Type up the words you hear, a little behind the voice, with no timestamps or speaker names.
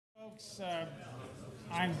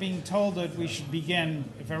I'm being told that we should begin.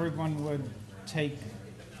 If everyone would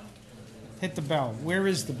hit the bell. Where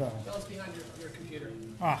is the bell? Bell's behind your computer.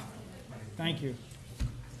 Ah, thank you.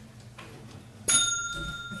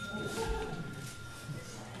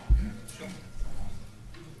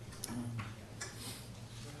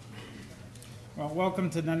 Well, welcome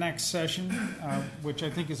to the next session, which I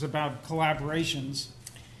think is about collaborations.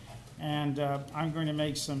 And I'm going to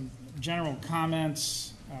make some general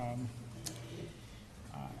comments.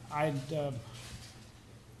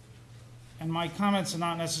 And my comments are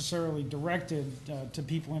not necessarily directed to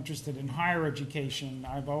people interested in higher education.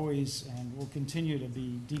 I've always and will continue to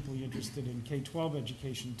be deeply interested in K-12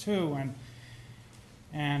 education too.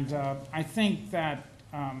 And I think that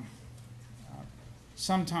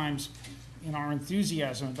sometimes in our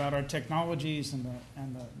enthusiasm about our technologies and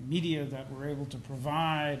the media that we're able to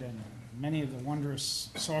provide and many of the wondrous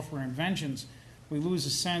software inventions, we lose a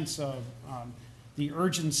sense of the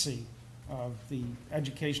urgency of the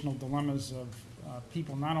educational dilemmas of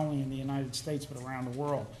people not only in the United States but around the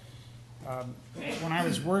world. When I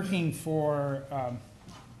was working for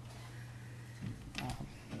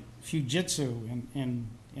Fujitsu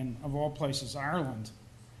in of all places, Ireland,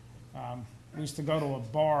 we used to go to a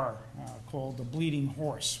bar called the Bleeding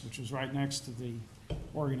Horse, which was right next to the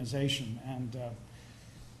organization. And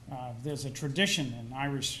there's a tradition in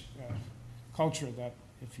Irish culture that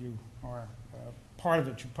if you are part of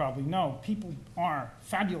it, you probably know. People are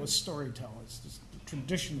fabulous storytellers. It's the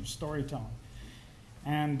tradition of storytelling.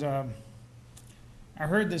 And I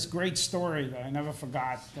heard this great story that I never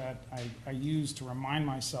forgot that I use to remind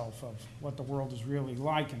myself of what the world is really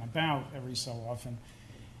like and about every so often.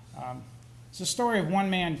 It's a story of one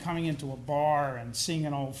man coming into a bar and seeing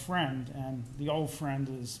an old friend, and the old friend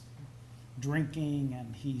is drinking,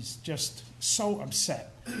 and he's just so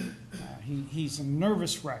upset. He's a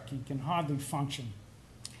nervous wreck. He can hardly function.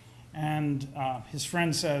 And his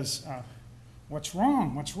friend says, "What's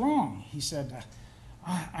wrong? What's wrong?" He said,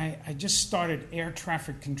 I just started air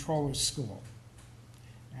traffic controller school,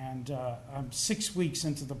 and I'm 6 weeks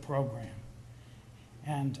into the program,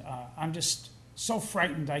 and I'm just so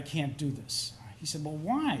frightened I can't do this. He said, "Well,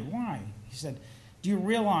 why? Why?" He said, "Do you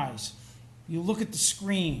realize you look at the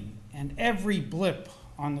screen, and every blip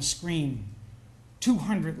on the screen,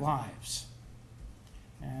 200 lives."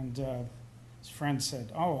 And his friend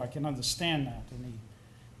said, "Oh, I can understand that." And he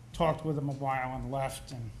talked with him a while and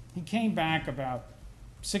left. And he came back about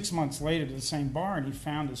 6 months later to the same bar, and he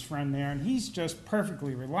found his friend there. And he's just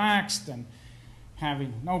perfectly relaxed and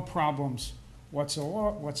having no problems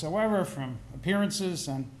whatsoever from appearances.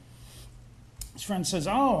 And his friend says,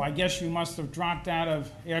 "Oh, I guess you must have dropped out of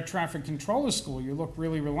air traffic controller school. You look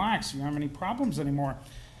really relaxed. You don't have any problems anymore."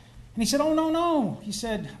 And he said, "Oh, no." He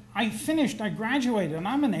said, "I finished, I graduated, and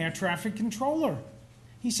I'm an air traffic controller."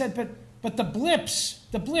 He said, but the blips,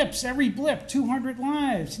 every blip, 200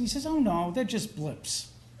 lives. And he says, "Oh, no, they're just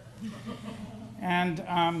blips." And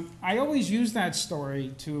I always use that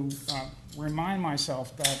story to remind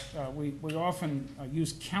myself that we often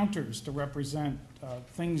use counters to represent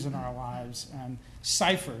things in our lives and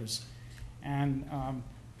ciphers. And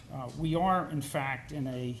we are, in fact, in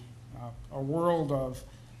a world of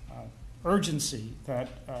urgency that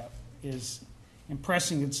is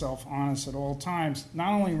impressing itself on us at all times,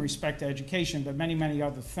 not only in respect to education, but many, many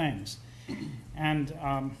other things. And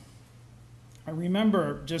I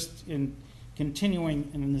remember, just in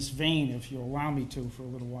continuing in this vein, if you'll allow me to for a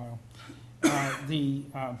little while, the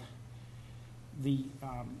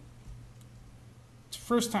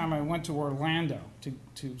first time I went to Orlando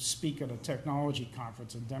to speak at a technology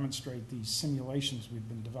conference and demonstrate these simulations we've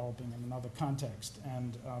been developing in another context.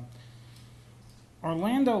 And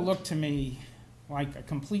Orlando looked to me like a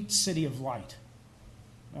complete city of light.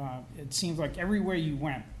 It seemed like everywhere you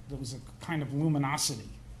went, there was a kind of luminosity.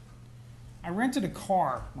 I rented a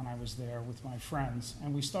car when I was there with my friends,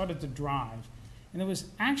 and we started to drive. And it was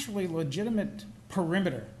actually a legitimate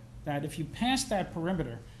perimeter, that if you passed that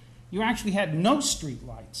perimeter, you actually had no street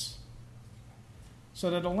lights. So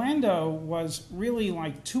that Orlando was really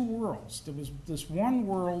like two worlds. There was this one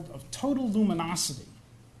world of total luminosity,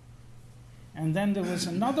 and then there was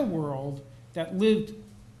another world that lived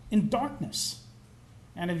in darkness.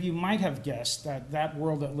 And if you might have guessed that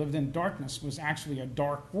world that lived in darkness was actually a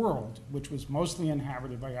dark world, which was mostly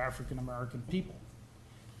inhabited by African American people.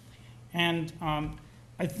 And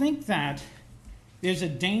I think that there's a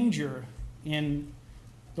danger in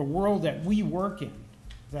the world that we work in,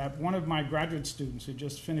 that one of my graduate students who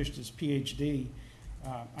just finished his PhD,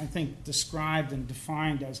 I think described and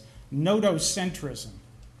defined as nodocentrism.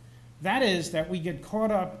 That is, that we get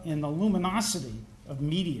caught up in the luminosity of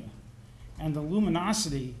media and the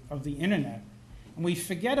luminosity of the internet. And we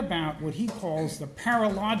forget about what he calls the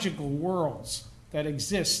paralogical worlds that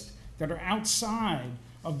exist, that are outside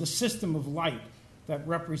of the system of light that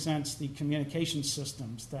represents the communication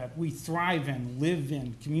systems that we thrive in, live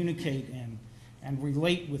in, communicate in, and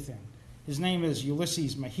relate within. His name is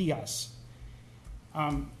Ulysses Mejias.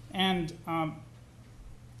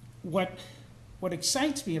 What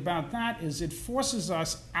excites me about that is it forces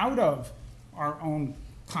us out of our own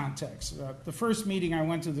context. The first meeting I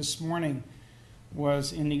went to this morning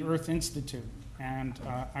was in the Earth Institute, and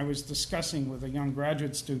I was discussing with a young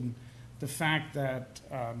graduate student the fact that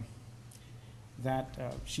I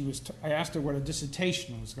asked her what a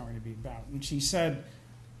dissertation was going to be about, and she said,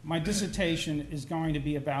 my dissertation is going to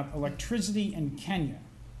be about electricity in Kenya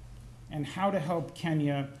and how to help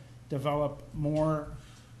Kenya develop more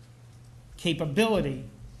capability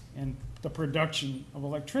in the production of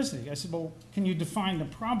electricity. I said, well, can you define the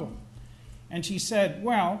problem? And she said,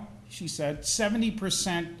 well,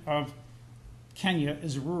 70% of Kenya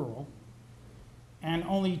is rural, and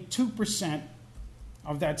only 2%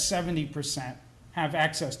 of that 70% have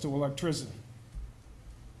access to electricity.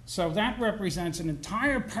 So that represents an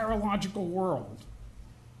entire paralogical world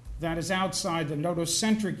that is outside the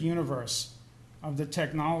notocentric universe of the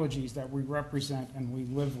technologies that we represent and we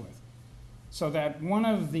live with. So that one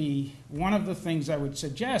of the things I would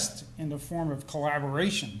suggest in the form of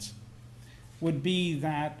collaborations would be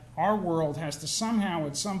that our world has to somehow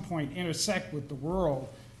at some point intersect with the world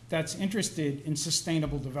that's interested in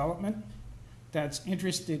sustainable development, that's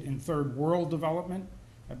interested in third world development.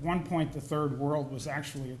 At one point, the third world was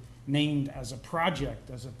actually named as a project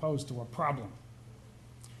as opposed to a problem.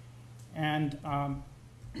 And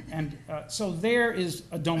so there is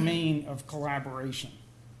a domain of collaboration.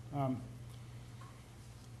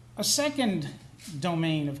 A second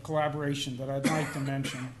domain of collaboration that I'd like to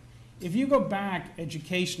mention, if you go back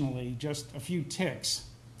educationally just a few ticks,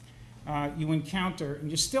 you encounter, and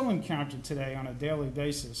you still encounter today on a daily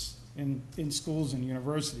basis in schools and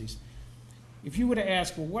universities, if you were to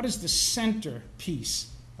ask, well, what is the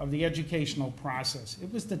centerpiece of the educational process?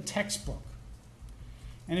 It was the textbook.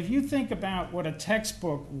 And if you think about what a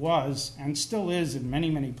textbook was, and still is in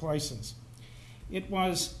many, many places, it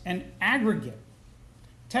was an aggregate.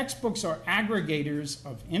 Textbooks are aggregators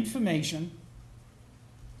of information,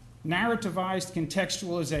 narrativized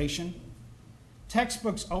contextualization.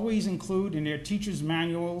 Textbooks always include in their teachers'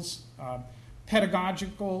 manuals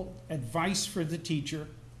pedagogical advice for the teacher.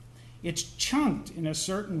 It's chunked in a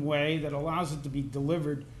certain way that allows it to be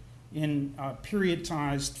delivered in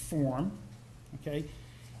periodized form, okay?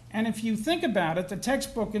 And if you think about it, the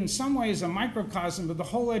textbook in some ways is a microcosm of the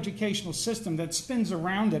whole educational system that spins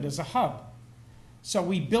around it as a hub. So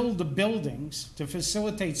we build the buildings to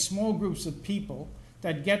facilitate small groups of people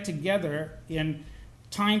that get together in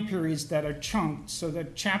time periods that are chunked so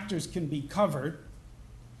that chapters can be covered.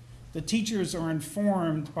 The teachers are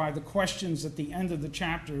informed by the questions at the end of the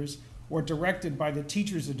chapters or directed by the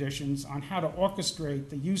teacher's editions on how to orchestrate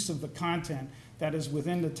the use of the content that is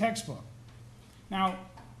within the textbook. Now,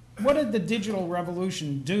 what did the digital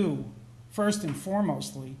revolution do, first and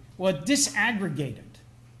foremostly? Well, it disaggregated.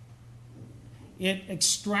 It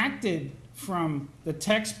extracted from the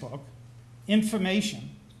textbook information.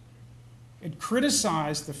 It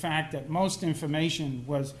criticized the fact that most information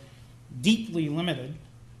was deeply limited,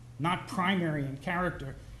 not primary in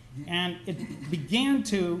character, and it began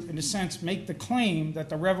to, in a sense, make the claim that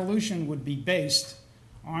the revolution would be based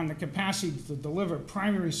on the capacity to deliver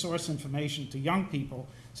primary source information to young people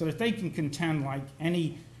so that they can contend like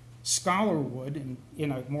any scholar would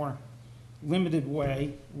in a more limited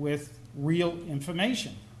way with real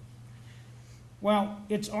information. Well,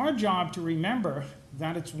 it's our job to remember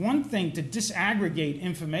that it's one thing to disaggregate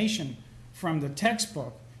information from the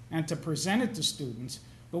textbook and to present it to students,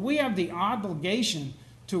 but we have the obligation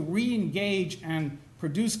to re-engage and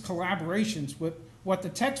produce collaborations with what the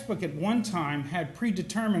textbook at one time had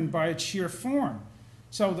predetermined by its sheer form.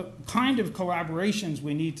 So the kind of collaborations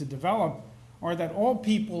we need to develop are that all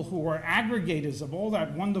people who are aggregators of all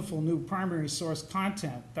that wonderful new primary source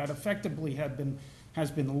content that effectively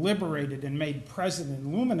has been liberated and made present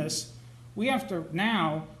and luminous, we have to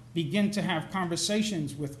now begin to have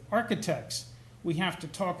conversations with architects. We have to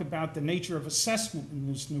talk about the nature of assessment in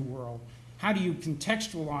this new world. How do you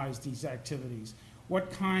contextualize these activities?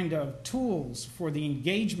 What kind of tools for the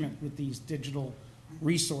engagement with these digital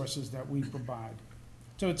resources that we provide?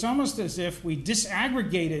 So it's almost as if we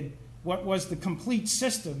disaggregated what was the complete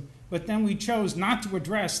system, but then we chose not to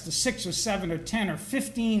address the 6 or 7 or 10 or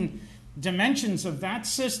 15 dimensions of that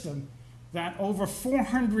system that over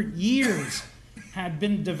 400 years had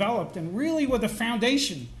been developed and really were the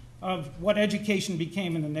foundation of what education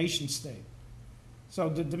became in the nation state. So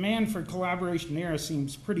the demand for collaboration there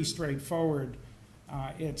seems pretty straightforward.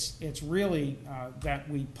 It's really that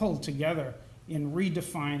we pull together in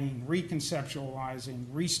redefining, reconceptualizing,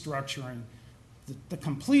 restructuring the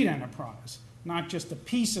complete enterprise, not just a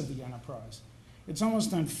piece of the enterprise. It's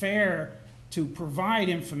almost unfair to provide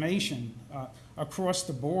information across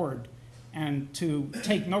the board and to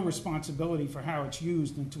take no responsibility for how it's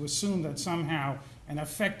used and to assume that somehow an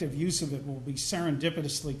effective use of it will be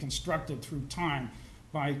serendipitously constructed through time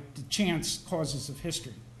by the chance causes of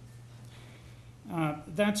history.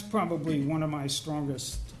 That's probably one of my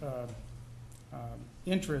strongest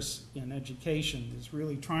interests in education, is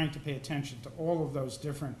really trying to pay attention to all of those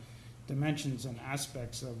different dimensions and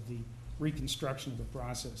aspects of the reconstruction of the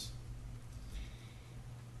process.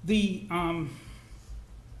 The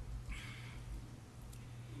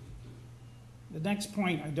next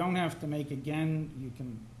point I don't have to make again. You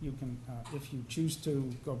can if you choose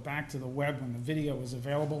to, go back to the web when the video is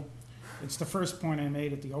available. It's the first point I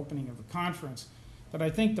made at the opening of the conference, that I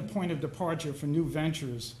think the point of departure for new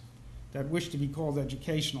ventures that wish to be called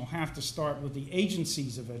educational have to start with the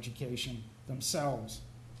agencies of education themselves,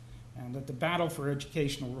 and that the battle for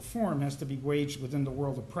educational reform has to be waged within the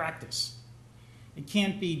world of practice. It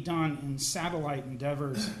can't be done in satellite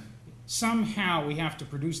endeavors. Somehow we have to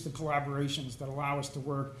produce the collaborations that allow us to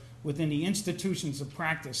work within the institutions of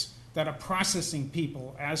practice that are processing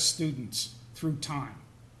people as students through time.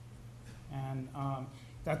 And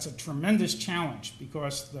that's a tremendous challenge,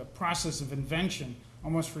 because the process of invention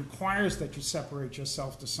almost requires that you separate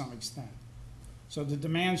yourself to some extent. So the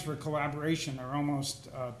demands for collaboration are almost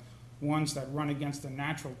ones that run against the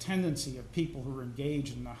natural tendency of people who are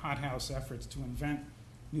engaged in the hothouse efforts to invent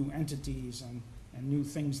new entities and new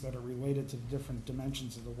things that are related to the different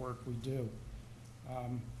dimensions of the work we do.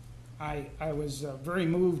 I was very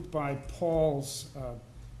moved by Paul's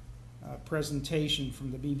presentation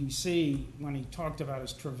from the BBC when he talked about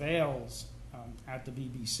his travails at the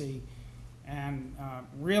BBC, and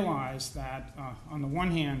realized that on the one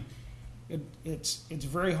hand, it's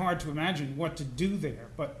very hard to imagine what to do there,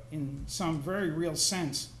 but in some very real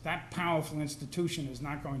sense, that powerful institution is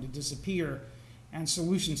not going to disappear, and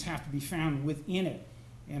solutions have to be found within it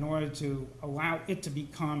in order to allow it to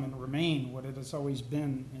become and remain what it has always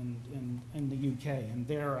been in the UK. And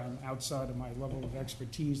there, I'm outside of my level of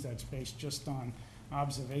expertise. That's based just on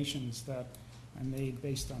observations that I made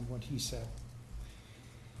based on what he said.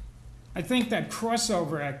 I think that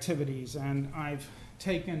crossover activities, and I've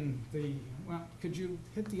taken the, well, could you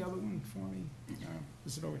hit the other one for me?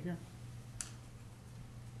 Is it over here?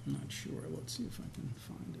 I'm not sure. Let's see if I can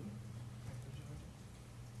find it.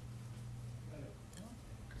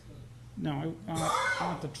 No, I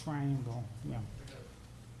want the triangle. Yeah.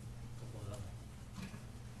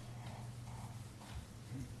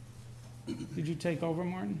 Did you take over,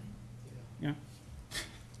 Martin? Yeah.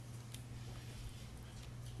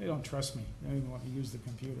 They don't trust me. They don't even want to use the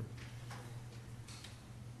computer.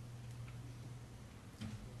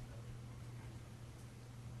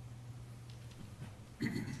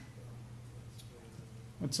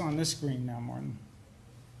 What's on this screen now, Martin?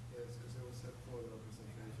 Yes, because it was set for the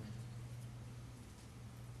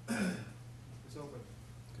presentation. It's open.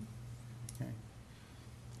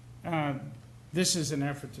 Okay. This is an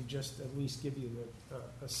effort to just at least give you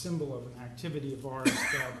a symbol of an activity of ours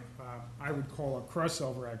that I would call a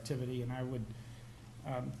crossover activity, and I would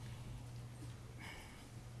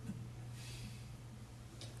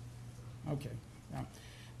okay.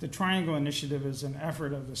 The Triangle Initiative is an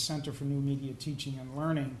effort of the Center for New Media Teaching and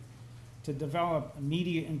Learning to develop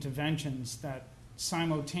media interventions that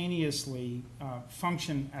simultaneously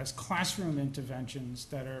function as classroom interventions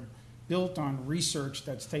that are built on research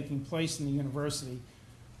that's taking place in the university,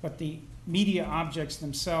 but the media objects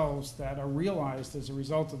themselves that are realized as a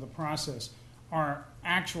result of the process are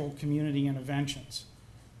actual community interventions.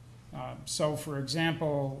 So, for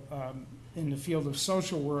example, in the field of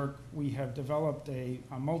social work, we have developed a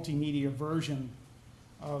multimedia version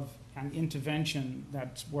of an intervention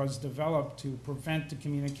that was developed to prevent the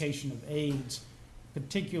communication of AIDS,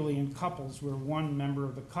 particularly in couples where one member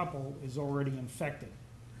of the couple is already infected.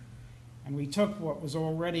 And we took what was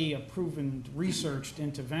already a proven researched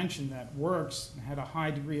intervention that works and had a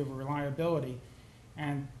high degree of reliability,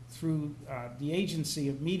 and through the agency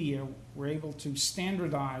of media, we're able to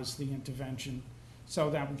standardize the intervention so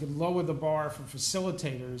that we could lower the bar for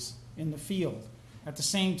facilitators in the field. At the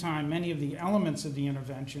same time, many of the elements of the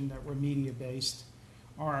intervention that were media-based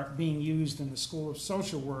are being used in the School of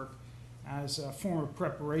Social Work as a form of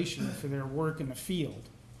preparation for their work in the field.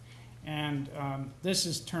 And this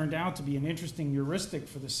has turned out to be an interesting heuristic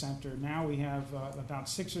for the center. Now we have about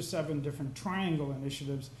 6 or 7 different triangle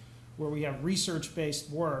initiatives where we have research-based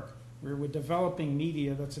work, where we're developing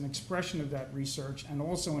media that's an expression of that research and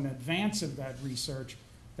also an advance of that research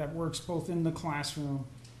that works both in the classroom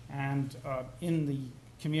and in the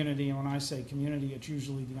community. And when I say community, it's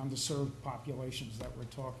usually the underserved populations that we're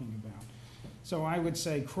talking about. So I would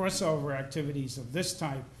say crossover activities of this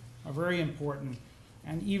type are very important,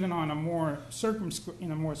 and even on a more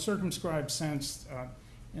circumscribed sense,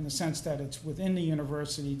 in the sense that it's within the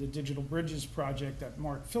university, the Digital Bridges project that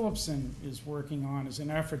Mark Phillipson is working on is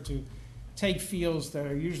an effort to take fields that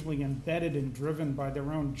are usually embedded and driven by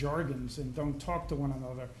their own jargons and don't talk to one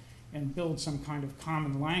another and build some kind of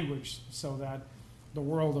common language so that the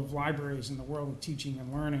world of libraries and the world of teaching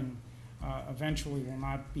and learning eventually will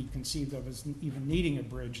not be conceived of as even needing a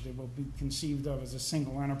bridge. They will be conceived of as a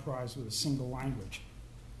single enterprise with a single language.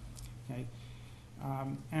 Okay?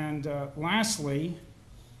 Lastly,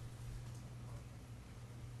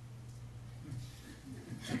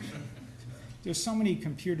 there's so many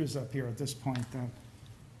computers up here at this point that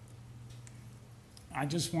I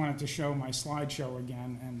just wanted to show my slideshow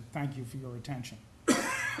again, and thank you for your attention.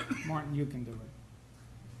 Martin, you can do it.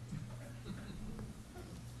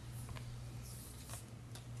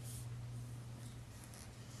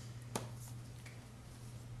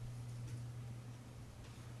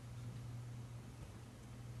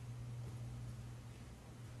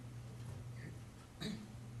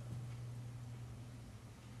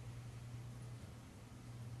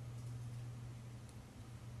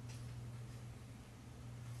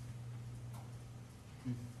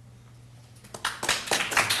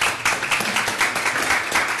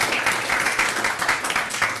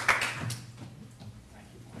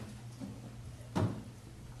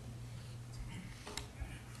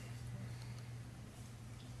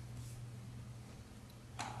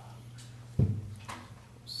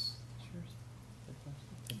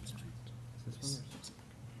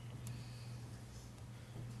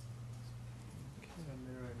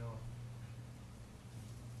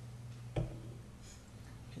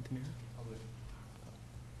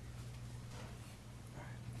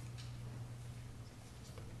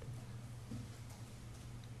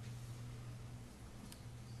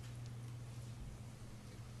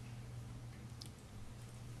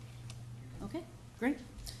 Okay, great.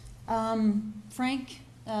 Frank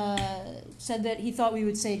said that he thought we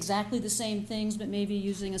would say exactly the same things, but maybe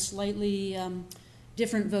using a slightly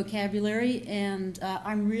different vocabulary, and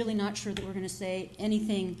I'm really not sure that we're going to say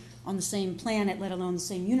anything on the same planet, let alone the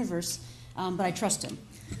same universe, but I trust him.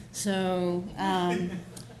 So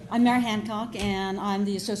I'm Mary Hancock, and I'm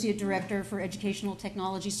the Associate Director for Educational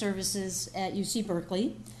Technology Services at UC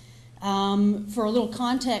Berkeley. For a little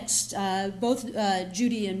context, both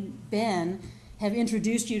Judy and Ben have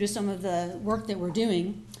introduced you to some of the work that we're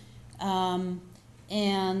doing,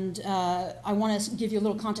 and I want to give you a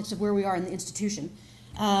little context of where we are in the institution.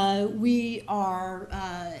 We are,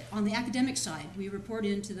 on the academic side, we report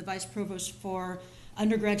into the Vice Provost for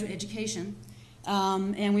Undergraduate Education,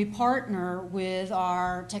 and we partner with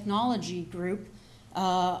our technology group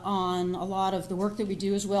on a lot of the work that we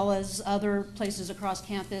do, as well as other places across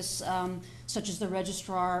campus, such as the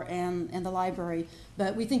registrar and the library.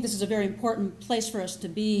 But we think this is a very important place for us to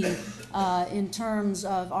be in terms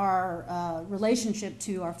of our relationship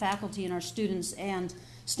to our faculty and our students, and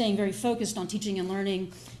staying very focused on teaching and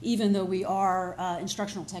learning, even though we are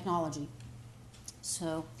instructional technology.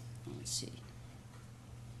 So let's see.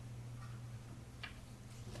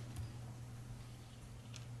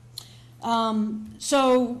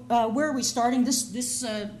 Where are we starting? This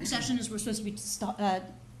session is we're supposed to be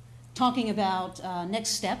talking about next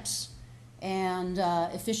steps and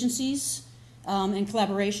efficiencies and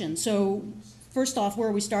collaboration. So first off, where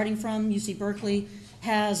are we starting from? UC Berkeley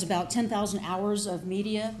has about 10,000 hours of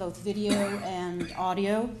media, both video and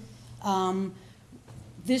audio.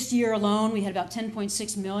 This year alone, we had about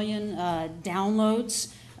 10.6 million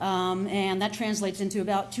downloads. And that translates into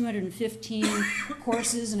about 215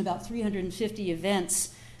 courses and about 350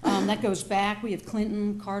 events. That goes back. We have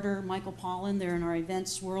Clinton, Carter, Michael Pollan. They're in our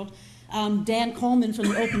events world. Dan Coleman from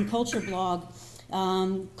the Open Culture blog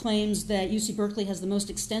claims that UC Berkeley has the most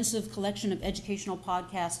extensive collection of educational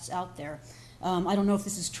podcasts out there. I don't know if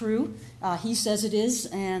this is true. He says it is,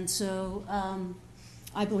 and so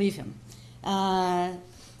I believe him.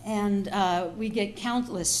 And we get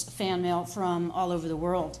countless fan mail from all over the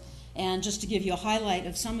world. And just to give you a highlight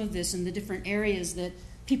of some of this and the different areas that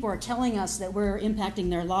people are telling us that we're impacting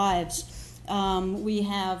their lives, we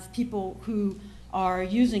have people who are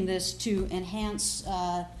using this to enhance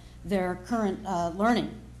their current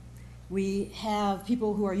learning. We have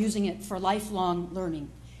people who are using it for lifelong learning.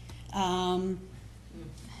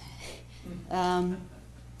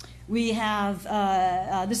 We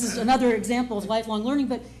have, this is another example of lifelong learning,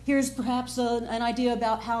 but here's perhaps an idea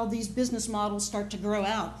about how these business models start to grow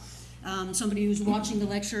out. Somebody who's watching the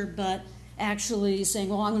lecture but actually saying,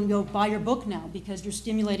 well, I'm going to go buy your book now because you're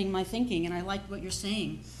stimulating my thinking and I like what you're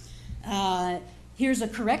saying. Here's a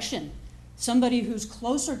correction. Somebody who's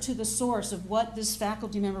closer to the source of what this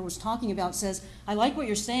faculty member was talking about says, I like what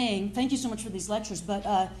you're saying, thank you so much for these lectures,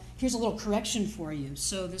 but here's a little correction for you.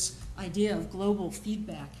 So this idea of global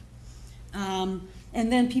feedback. And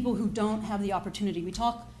then people who don't have the opportunity. We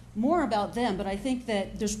talk more about them, but I think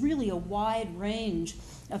that there's really a wide range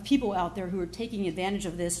of people out there who are taking advantage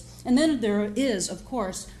of this. And then there is, of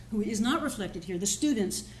course, who is not reflected here, the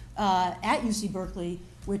students at UC Berkeley,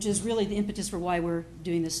 which is really the impetus for why we're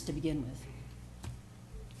doing this to begin with.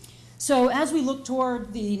 So as we look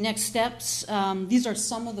toward the next steps, these are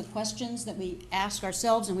some of the questions that we ask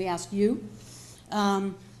ourselves and we ask you.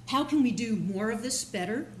 How can we do more of this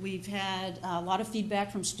better? We've had a lot of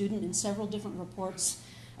feedback from students in several different reports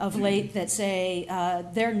of late that say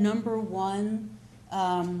their number one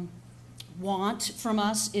want from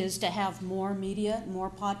us is to have more media, more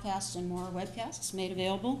podcasts, and more webcasts made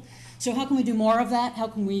available. So how can we do more of that? How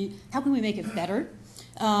can we make it better?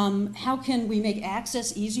 How can we make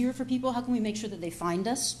access easier for people? How can we make sure that they find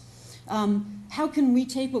us? How can we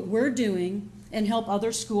take what we're doing and help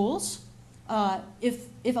other schools?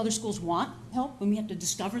 If other schools want help, when we have to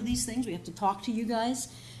discover these things, we have to talk to you guys.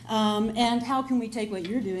 And how can we take what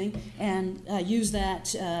you're doing and use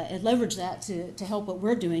that and leverage that to help what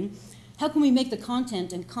we're doing? How can we make the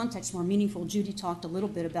content and context more meaningful? Judy talked a little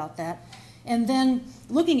bit about that. And then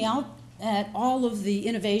looking out at all of the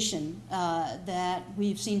innovation that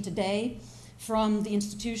we've seen today from the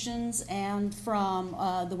institutions and from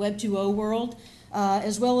the Web 2.0 world,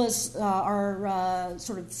 as well as our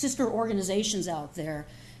sort of sister organizations out there.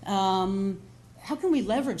 How can we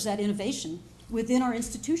leverage that innovation within our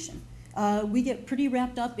institution? We get pretty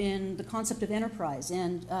wrapped up in the concept of enterprise,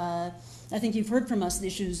 and I think you've heard from us the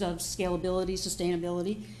issues of scalability,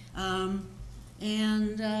 sustainability,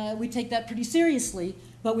 and we take that pretty seriously,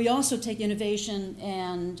 but we also take innovation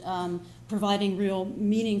and providing real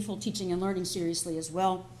meaningful teaching and learning seriously as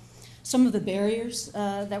well. Some of the barriers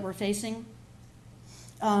that we're facing.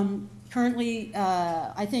 Currently,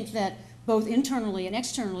 I think that both internally and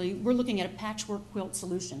externally, we're looking at a patchwork quilt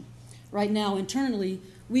solution. Right now, internally,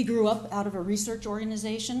 we grew up out of a research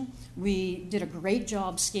organization. We did a great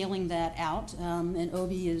job scaling that out, and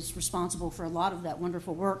Obi is responsible for a lot of that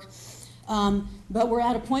wonderful work. But we're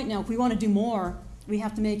at a point now, if we want to do more, we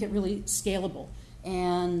have to make it really scalable.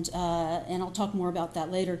 And I'll talk more about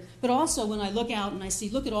that later. But also, when I look out and I see,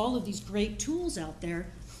 look at all of these great tools out there,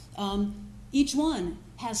 each one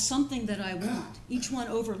has something that I want. Each one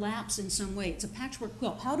overlaps in some way. It's a patchwork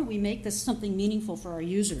quilt. How do we make this something meaningful for our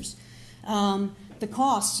users? The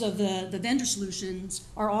costs of the vendor solutions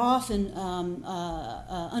are often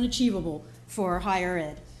unachievable for higher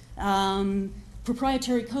ed.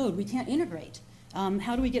 Proprietary code, we can't integrate.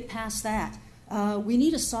 How do we get past that? We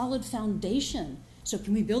need a solid foundation. So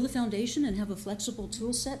can we build a foundation and have a flexible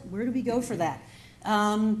tool set? Where do we go for that?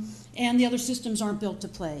 And the other systems aren't built to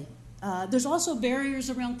play. There's also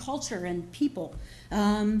barriers around culture and people.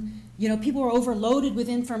 People are overloaded with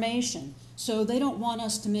information, so they don't want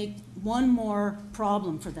us to make one more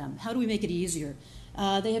problem for them. How do we make it easier?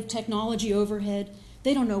 They have technology overhead.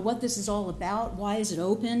 They don't know what this is all about. Why is it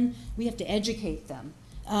open? We have to educate them.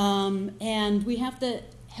 And we have to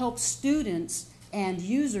help students and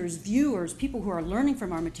users, viewers, people who are learning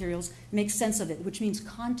from our materials, make sense of it, which means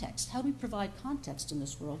context. How do we provide context in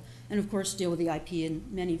this world? And of course, deal with the IP, and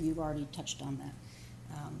many of you have already touched on that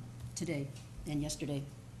today and yesterday.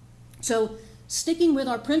 So sticking with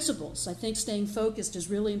our principles, I think staying focused is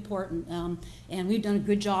really important, and we've done a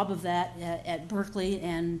good job of that at Berkeley,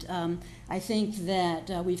 and I think that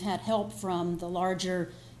we've had help from the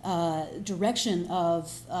larger direction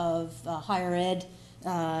of higher ed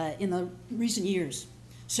in the recent years.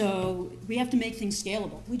 So we have to make things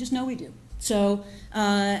scalable. We just know we do. So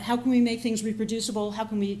how can we make things reproducible? How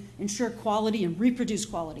can we ensure quality and reproduce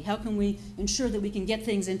quality? How can we ensure that we can get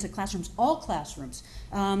things into classrooms, all classrooms?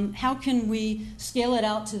 How can we scale it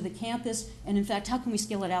out to the campus? And in fact, how can we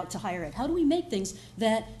scale it out to higher ed? How do we make things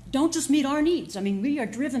that don't just meet our needs? I mean, we are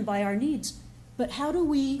driven by our needs, but how do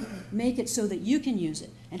we make it so that you can use it?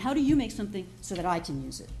 And how do you make something so that I can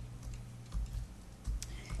use it?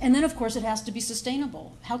 And then, of course, it has to be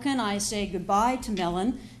sustainable. How can I say goodbye to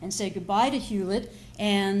Mellon and say goodbye to Hewlett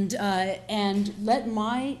and let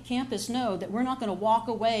my campus know that we're not going to walk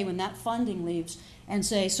away when that funding leaves and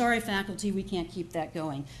say, sorry, faculty, we can't keep that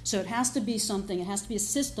going. So it has to be something, it has to be a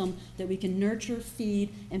system that we can nurture,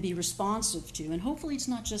 feed, and be responsive to. And hopefully it's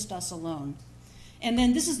not just us alone. And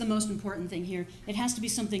then this is the most important thing here. It has to be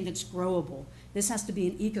something that's growable. This has to be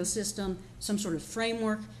an ecosystem, some sort of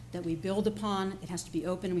framework that we build upon. It has to be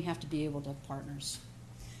open, and we have to be able to have partners.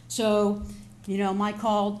 So, you know, my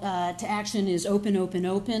call to action is open, open,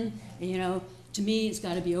 open. And, you know, to me, it's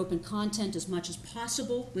got to be open content as much as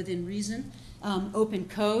possible within reason, open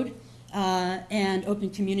code, and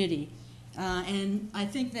open community. And I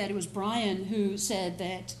think that it was Brian who said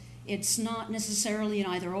that it's not necessarily an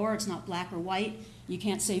either or, it's not black or white. You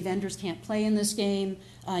can't say vendors can't play in this game.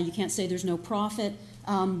 You can't say there's no profit.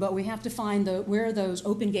 But we have to find where are those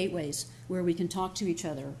open gateways where we can talk to each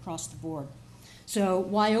other across the board. So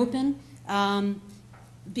why open?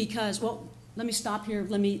 Because, well, let me stop here.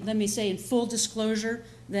 Let me say in full disclosure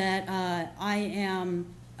that I am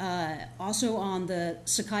also on the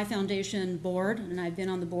Sakai Foundation board, and I've been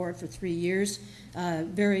on the board for 3 years.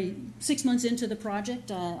 6 months into the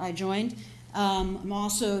project, I joined. I'm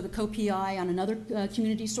also the co-PI on another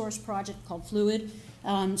community source project called Fluid.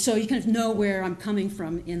 So you kind of know where I'm coming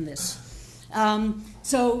from in this.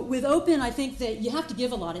 So with open, I think that you have to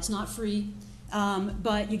give a lot. It's not free,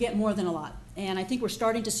 but you get more than a lot. And I think we're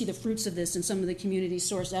starting to see the fruits of this in some of the community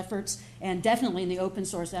source efforts, and definitely in the open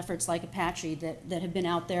source efforts like Apache that have been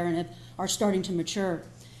out there and are starting to mature.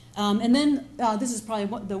 And then this is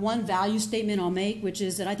probably the one value statement I'll make, which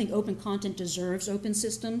is that I think open content deserves open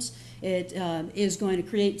systems. It is going to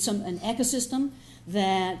create an ecosystem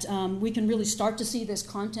that we can really start to see this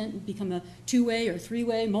content become a two-way or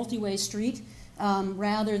three-way, multi-way street,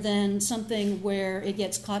 rather than something where it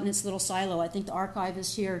gets caught in its little silo. I think the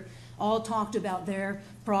archivists here all talked about their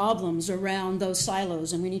problems around those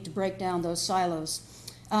silos, and we need to break down those silos.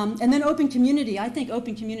 And then open community. I think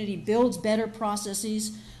open community builds better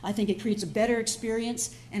processes. I think it creates a better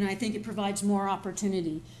experience, and I think it provides more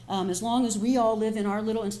opportunity. As long as we all live in our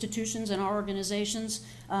little institutions and our organizations,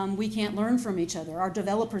 we can't learn from each other. Our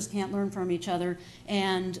developers can't learn from each other,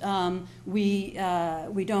 and we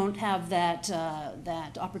don't have that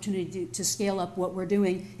opportunity to scale up what we're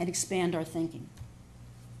doing and expand our thinking.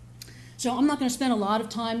 So I'm not going to spend a lot of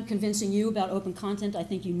time convincing you about open content. I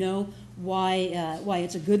think you know why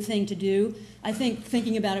it's a good thing to do. I think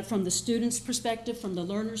thinking about it from the student's perspective, from the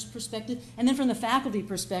learner's perspective, and then from the faculty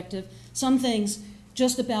perspective, some things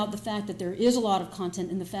just about the fact that there is a lot of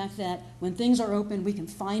content and the fact that when things are open, we can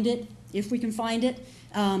find it, if we can find it,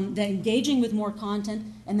 that engaging with more content,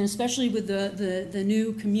 and then especially with the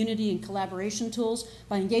new community and collaboration tools,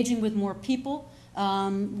 by engaging with more people,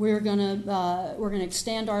 we're going to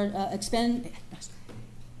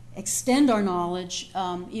extend our knowledge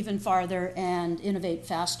even farther and innovate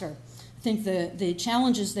faster. I think the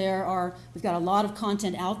challenges there are we've got a lot of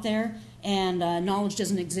content out there, and knowledge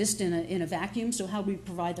doesn't exist in a vacuum. So how do we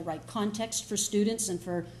provide the right context for students and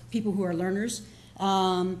for people who are learners?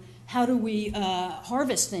 How do we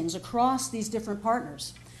harvest things across these different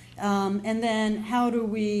partners? And then how do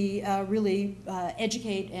we really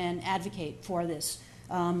educate and advocate for this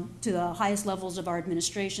to the highest levels of our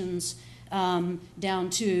administrations, down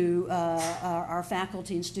to our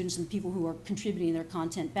faculty and students and people who are contributing their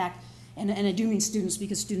content back. And I do mean students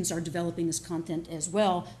because students are developing this content as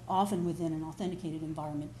well, often within an authenticated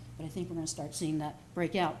environment. But I think we're going to start seeing that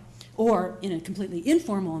break out. Or in a completely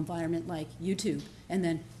informal environment like YouTube. And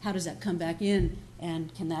then how does that come back in,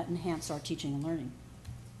 and can that enhance our teaching and learning?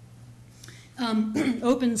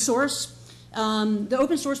 Open source. The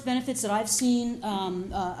open source benefits that I've seen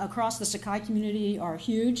across the Sakai community are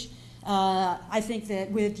huge. I think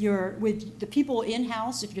that with the people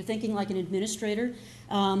in-house, if you're thinking like an administrator,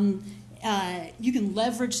 you can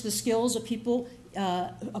leverage the skills of people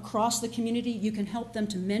across the community. You can help them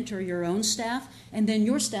to mentor your own staff, and then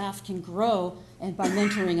your staff can grow by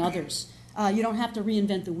mentoring others. You don't have to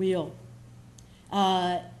reinvent the wheel.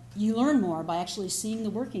 You learn more by actually seeing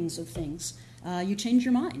the workings of things. You change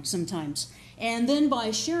your mind sometimes. And then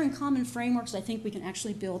by sharing common frameworks, I think we can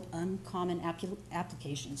actually build uncommon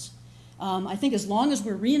applications. I think as long as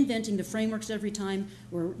we're reinventing the frameworks every time,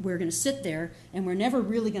 we're going to sit there and we're never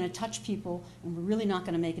really going to touch people, and we're really not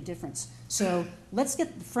going to make a difference. So let's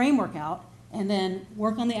get the framework out and then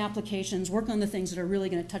work on the applications, work on the things that are really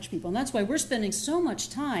going to touch people. And that's why we're spending so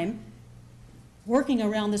much time working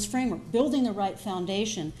around this framework, building the right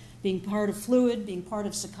foundation, being part of Fluid, being part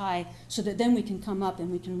of Sakai, so that then we can come up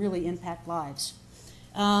and we can really impact lives.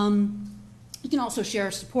 You can also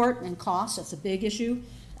share support and costs. That's a big issue.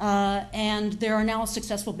 And there are now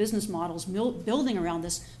successful business models building around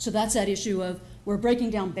this. So that's that issue of we're breaking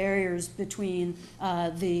down barriers between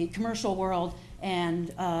the commercial world and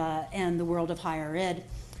the world of higher ed.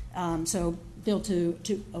 So built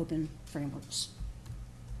to open frameworks.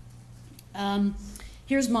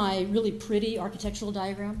 Here's my really pretty architectural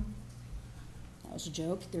diagram. That was a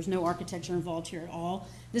joke. There's no architecture involved here at all.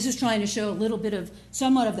 This is trying to show a little bit of,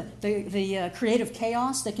 somewhat of the creative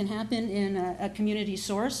chaos that can happen in a community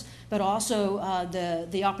source, but also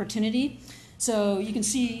the opportunity. So you can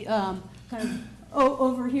see kind of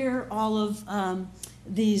over here all of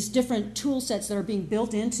these different tool sets that are being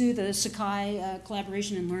built into the Sakai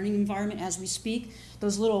collaboration and learning environment as we speak.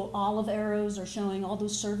 Those little olive arrows are showing all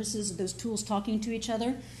those services, those tools talking to each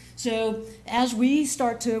other. So as we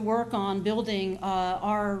start to work on building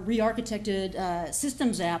our re-architected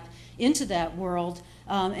systems app into that world,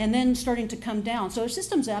 and then starting to come down. So a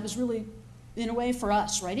systems app is really, in a way, for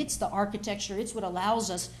us, right? It's the architecture. It's what allows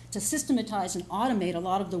us to systematize and automate a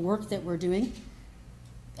lot of the work that we're doing.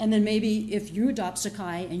 And then maybe if you adopt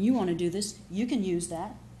Sakai and you want to do this, you can use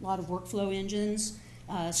that. A lot of workflow engines,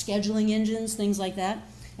 scheduling engines, things like that.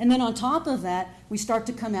 And then on top of that, we start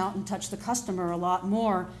to come out and touch the customer a lot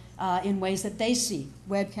more in ways that they see.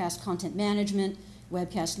 Webcast content management,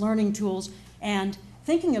 webcast learning tools, and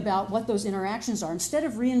thinking about what those interactions are. Instead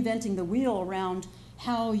of reinventing the wheel around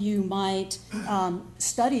how you might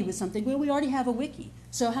study with something, well, we already have a wiki.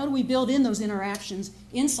 So how do we build in those interactions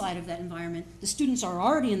inside of that environment? The students are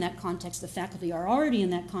already in that context. The faculty are already in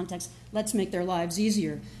that context. Let's make their lives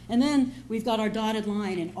easier. And then we've got our dotted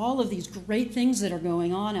line and all of these great things that are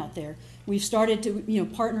going on out there. We've started to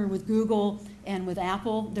partner with Google and with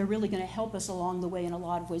Apple. They're really going to help us along the way in a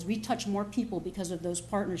lot of ways. We touch more people because of those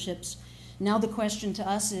partnerships. Now the question to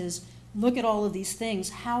us is, look at all of these things.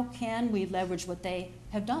 How can we leverage what they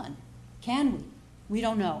have done? Can we? We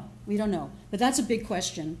don't know. We don't know. But that's a big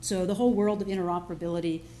question. So the whole world of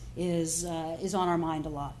interoperability is on our mind a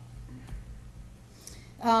lot.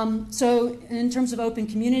 So in terms of open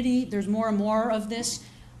community, there's more and more of this.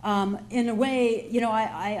 In a way,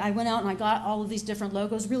 I went out and I got all of these different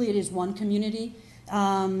logos. Really, it is one community.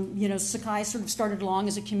 Sakai sort of started along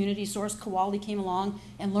as a community source. Kawali came along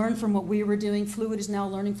and learned from what we were doing. Fluid is now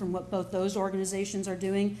learning from what both those organizations are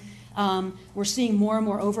doing. We're seeing more and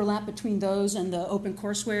more overlap between those and the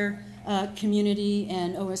OpenCourseWare community,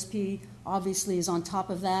 and OSP obviously is on top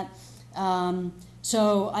of that.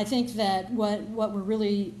 So I think that what we're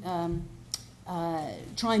really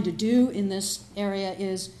trying to do in this area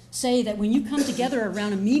is say that when you come together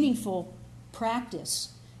around a meaningful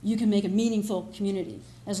practice, you can make a meaningful community.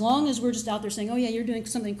 As long as we're just out there saying, oh yeah, you're doing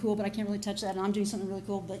something cool, but I can't really touch that, and I'm doing something really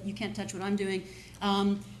cool, but you can't touch what I'm doing,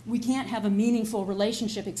 we can't have a meaningful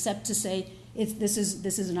relationship except to say this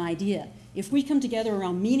is an idea. If we come together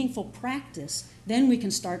around meaningful practice, then we can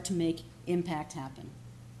start to make impact happen.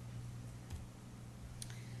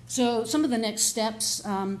 So some of the next steps,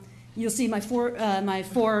 you'll see my four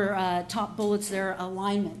top bullets there.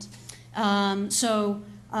 Alignment.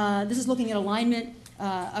 This is looking at alignment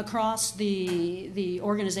across the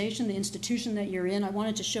organization, the institution that you're in. I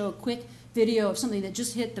wanted to show a quick video of something that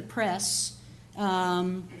just hit the press. So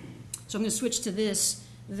I'm going to switch to this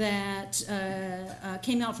that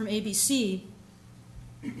came out from ABC.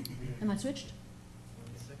 Am I switched?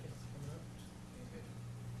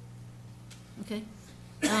 Okay.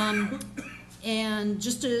 And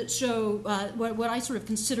just to show what I sort of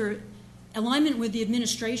consider alignment with the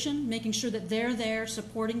administration, making sure that they're there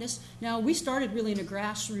supporting this. Now, we started really in a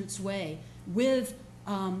grassroots way with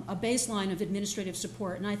a baseline of administrative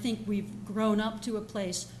support, and I think we've grown up to a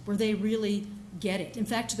place where they really get it. In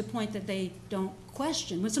fact, to the point that they don't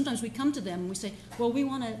question. When sometimes we come to them and we say, well, we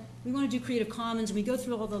want to do Creative Commons, and we go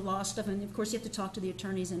through all the law stuff, and of course you have to talk to the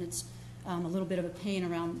attorneys, and it's a little bit of a pain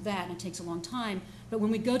around that, and it takes a long time. But when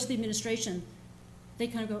we go to the administration, they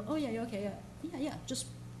kind of go, oh yeah, okay, yeah, just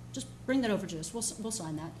bring that over to us. We'll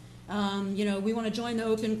sign that. We want to join the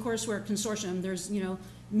OpenCourseWare Consortium. There's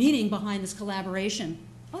meaning behind this collaboration.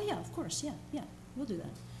 Oh yeah, of course, yeah, we'll do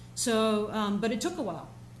that. So, but it took a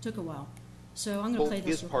while. So I'm going to play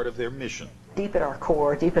this. Is part of their mission. Deep at our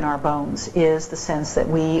core, deep in our bones, is the sense that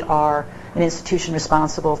we are an institution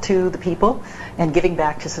responsible to the people, and giving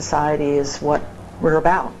back to society is what we're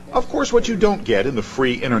about. Of course, what you don't get in the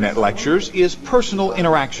free internet lectures is personal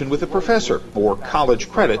interaction with a professor or college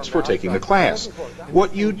credits for taking the class.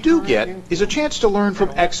 What you do get is a chance to learn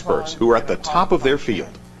from experts who are at the top of their field.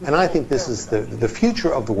 And I think this is the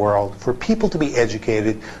future of the world, for people to be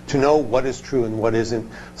educated, to know what is true and what isn't,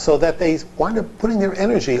 so that they wind up putting their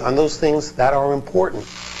energy on those things that are important.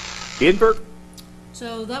 In Berkeley,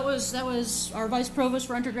 So that was our vice provost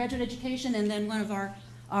for undergraduate education, and then one of our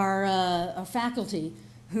faculty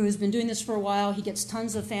who has been doing this for a while. He gets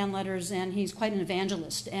tons of fan letters, and he's quite an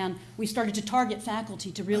evangelist. And we started to target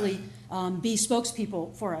faculty to really be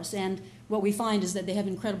spokespeople for us. And what we find is that they have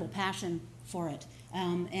incredible passion for it.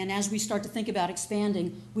 And as we start to think about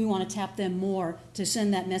expanding, we want to tap them more to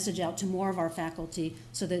send that message out to more of our faculty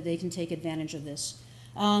so that they can take advantage of this.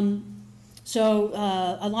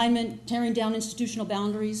 Alignment, tearing down institutional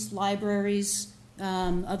boundaries, libraries,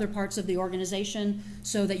 other parts of the organization,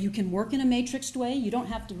 so that you can work in a matrixed way. You don't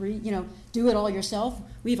have to do it all yourself.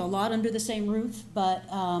 We have a lot under the same roof, but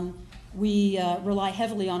we rely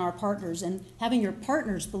heavily on our partners, and having your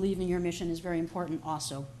partners believe in your mission is very important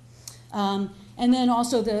also. And then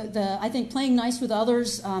also I think playing nice with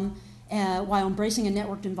others while embracing a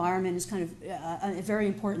networked environment is kind of a very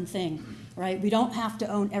important thing, right? We don't have to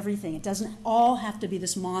own everything. It doesn't all have to be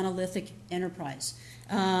this monolithic enterprise.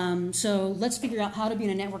 So let's figure out how to be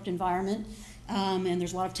in a networked environment. And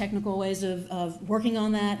there's a lot of technical ways of working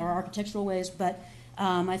on that, or architectural ways, but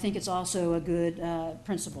I think it's also a good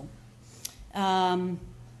principle.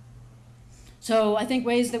 So I think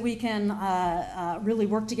ways that we can really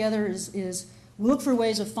work together is look for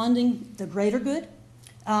ways of funding the greater good.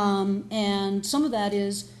 And some of that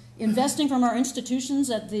is investing from our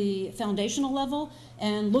institutions at the foundational level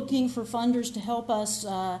and looking for funders to help us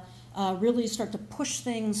really start to push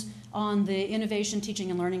things on the innovation,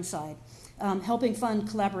 teaching, and learning side. Helping fund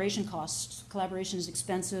collaboration costs. Collaboration is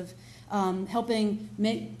expensive. Helping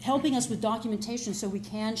us with documentation so we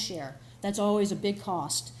can share. That's always a big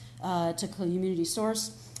cost to community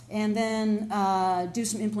source. And then do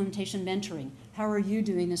some implementation mentoring. How are you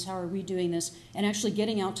doing this? How are we doing this? And actually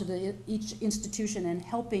getting out to each institution and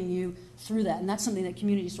helping you through that. And that's something that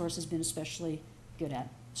Community Source has been especially good at.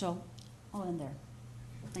 So I'll end there.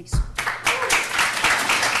 Thanks.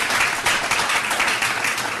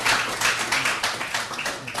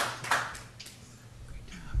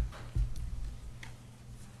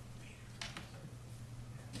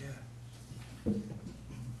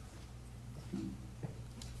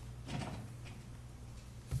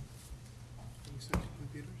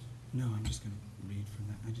 No, I'm just going to read from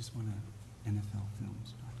that. I just want to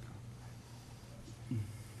NFLfilms.com.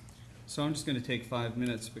 So I'm just going to take 5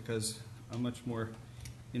 minutes because I'm much more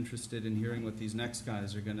interested in hearing what these next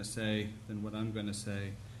guys are going to say than what I'm going to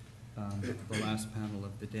say the last panel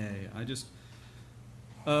of the day. I just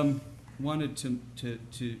wanted to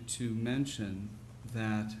mention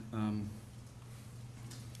that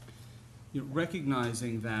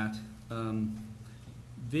recognizing that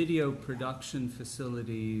video production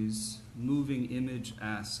facilities, moving image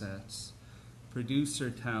assets,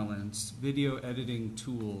 producer talents, video editing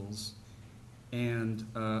tools, and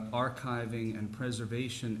archiving and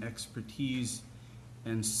preservation expertise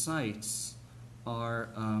and sites are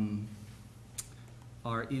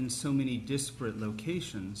in so many disparate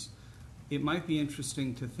locations. It might be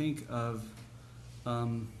interesting to think of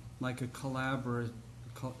like a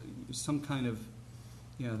some kind of,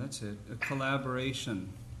 yeah, that's it, a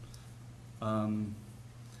collaboration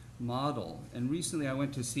model. And recently I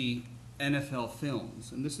went to see NFL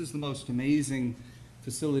Films, and this is the most amazing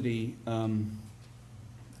facility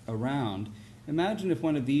around. Imagine if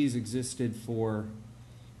one of these existed for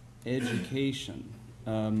education.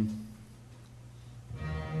 You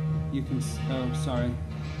can, oh, sorry,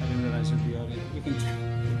 I didn't realize there'd be audio.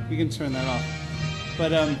 We can turn that off.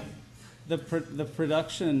 But the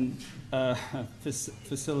production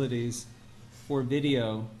facilities for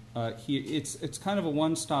video here, it's kind of a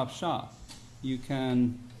one-stop shop. You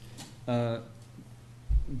can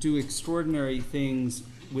do extraordinary things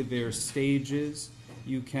with their stages.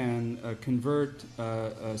 You can convert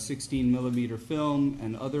a 16 millimeter film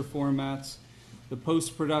and other formats. The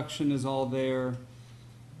post-production is all there.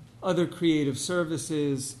 Other creative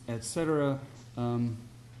services, etc. And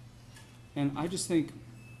I just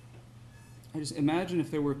imagine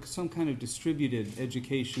if there were some kind of distributed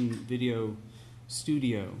education video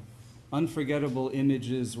studio. Unforgettable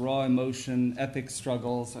images, raw emotion, epic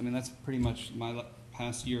struggles. I mean, that's pretty much my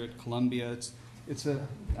past year at Columbia. I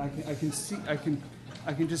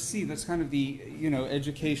can just see that's kind of the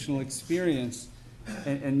educational experience,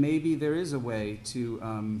 and maybe there is a way to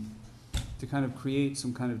kind of create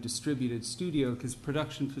some kind of distributed studio, because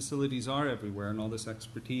production facilities are everywhere and all this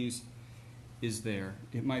expertise is there.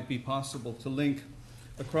 It might be possible to link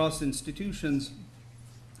across institutions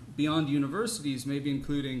beyond universities, maybe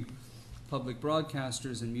including public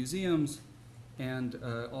broadcasters and museums, and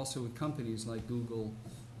also with companies like Google,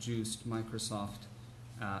 Juiced, Microsoft,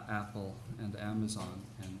 Apple, and Amazon,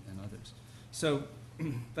 and others. So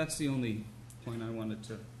that's the only point I wanted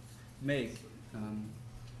to make. And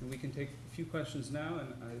we can take a few questions now,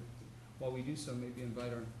 and while we do so, maybe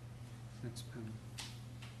invite our next panel.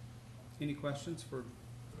 Any questions for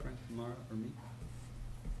Frank, Mara, or me?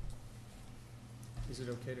 Is it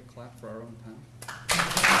okay to clap for our own panel?